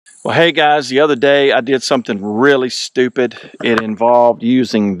Well, hey guys, the other day I did something really stupid. It involved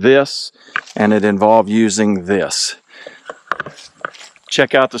using this, and it involved using this.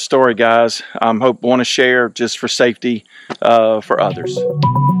 Check out the story, guys. I want to share just for safety for others.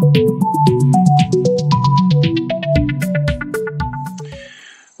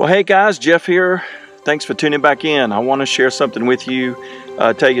 Well, hey guys, Jeff here. Thanks for tuning back in. I want to share something with you,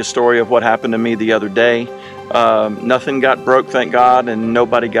 tell you a story of what happened to me the other day. Nothing got broke, thank God, and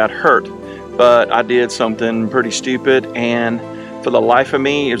nobody got hurt. But I did something pretty stupid, and for the life of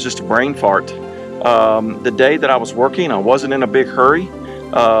me, it was just a brain fart. The day that I was working, I wasn't in a big hurry.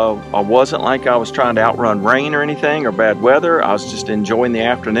 I wasn't like I was trying to outrun rain or anything or bad weather. I was just enjoying the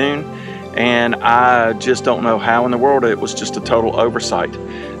afternoon, and I just don't know how in the world. It was just a total oversight.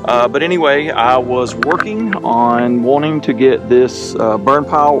 But anyway, I was working on wanting to get this burn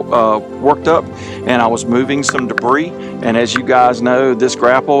pile worked up, and I was moving some debris. And as you guys know, this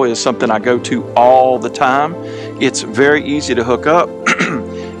Grapple is something I go to all the time. It's very easy to hook up.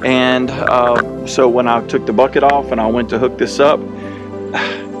 And so when I took the bucket off and I went to hook this up,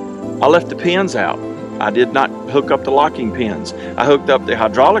 I left the pins out. I did not hook up the locking pins. I hooked up the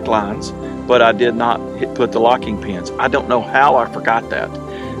hydraulic lines, but I did not put the locking pins. I don't know how I forgot that.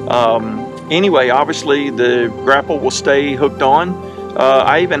 Anyway, obviously the Grapple will stay hooked on.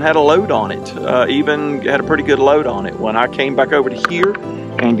 I even had a load on it, even had a pretty good load on it. When I came back over to here,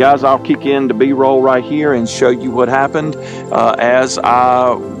 and guys, I'll kick in the B-roll right here and show you what happened as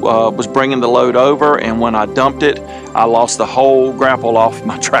I was bringing the load over, and when I dumped it, I lost the whole Grapple off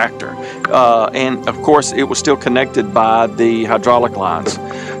my tractor. And of course, it was still connected by the hydraulic lines.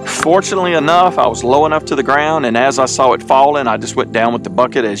 Fortunately enough, I was low enough to the ground, and as I saw it falling, I just went down with the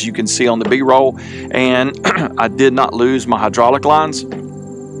bucket, as you can see on the B-roll, and I did not lose my hydraulic lines.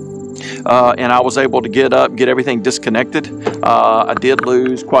 And I was able to get up, get everything disconnected. I did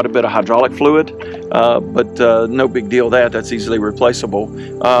lose quite a bit of hydraulic fluid, but no big deal that's easily replaceable.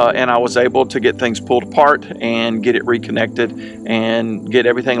 And I was able to get things pulled apart and get it reconnected and get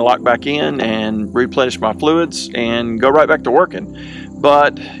everything locked back in and replenish my fluids and go right back to working.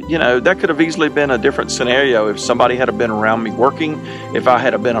 But, you know, that could have easily been a different scenario if somebody had been around me working, if I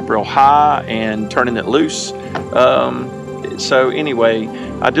had been up real high and turning it loose. So anyway,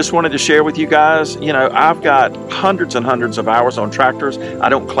 I just wanted to share with you guys, you know, I've got hundreds and hundreds of hours on tractors. I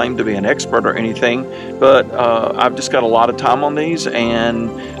don't claim to be an expert or anything, but I've just got a lot of time on these,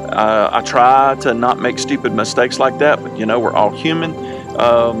 and I try to not make stupid mistakes like that, but you know, we're all human,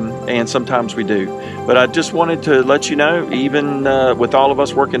 and sometimes we do. But I just wanted to let you know, even with all of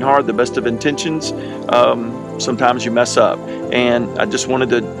us working hard, the best of intentions, sometimes you mess up. And I just wanted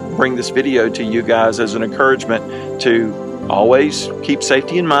to bring this video to you guys as an encouragement to always keep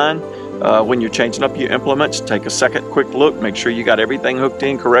safety in mind. When you're changing up your implements, take a second quick look, make sure you got everything hooked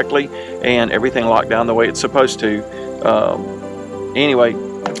in correctly and everything locked down the way it's supposed to. Anyway,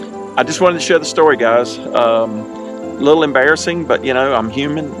 I just wanted to share the story, guys. A little embarrassing, but you know, I'm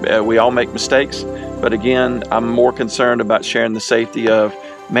human. We all make mistakes. But again, I'm more concerned about sharing the safety of,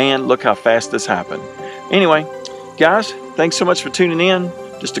 man, look how fast this happened. Anyway, guys, thanks so much for tuning in.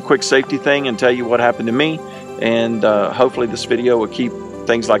 Just a quick safety thing and tell you what happened to me. And hopefully this video will keep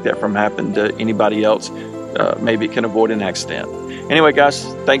things like that from happening to anybody else. Maybe it can avoid an accident. Anyway, guys,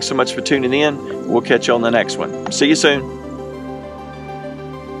 thanks so much for tuning in. We'll catch you on the next one. See you soon.